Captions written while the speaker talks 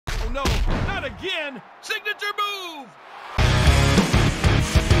no, not again. Signature move.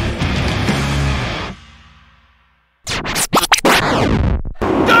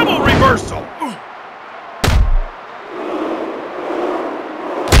 Double reversal.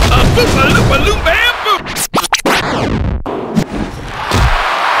 Boop-a-loop-a-loop-bam-boop.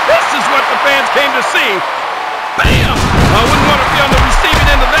 This is what the fans came to see. Bam! I wouldn't want to be on the receiving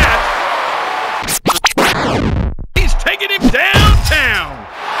end of that. He's taking him downtown.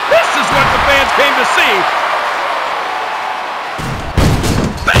 This is what the fans came to see.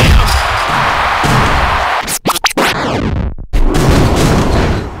 Bam!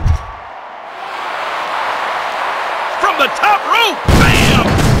 From the top rope. Bam!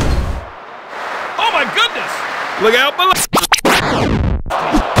 Oh my goodness! Look out below!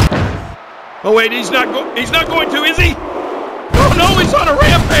 Oh wait, he's not going to, is he? Oh no, he's on a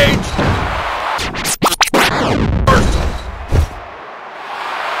rampage!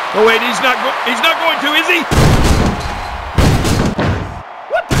 Oh wait, he's not going to, is he?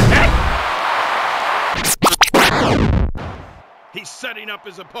 What the heck? He's setting up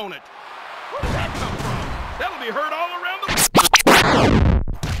his opponent. Where did that come from? That'll be heard all around the...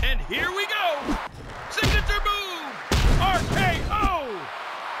 And here we go! Signature move! RKO!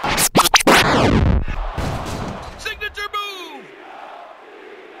 Signature move!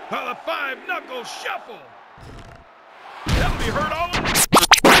 The 5-knuckle shuffle! That'll be heard all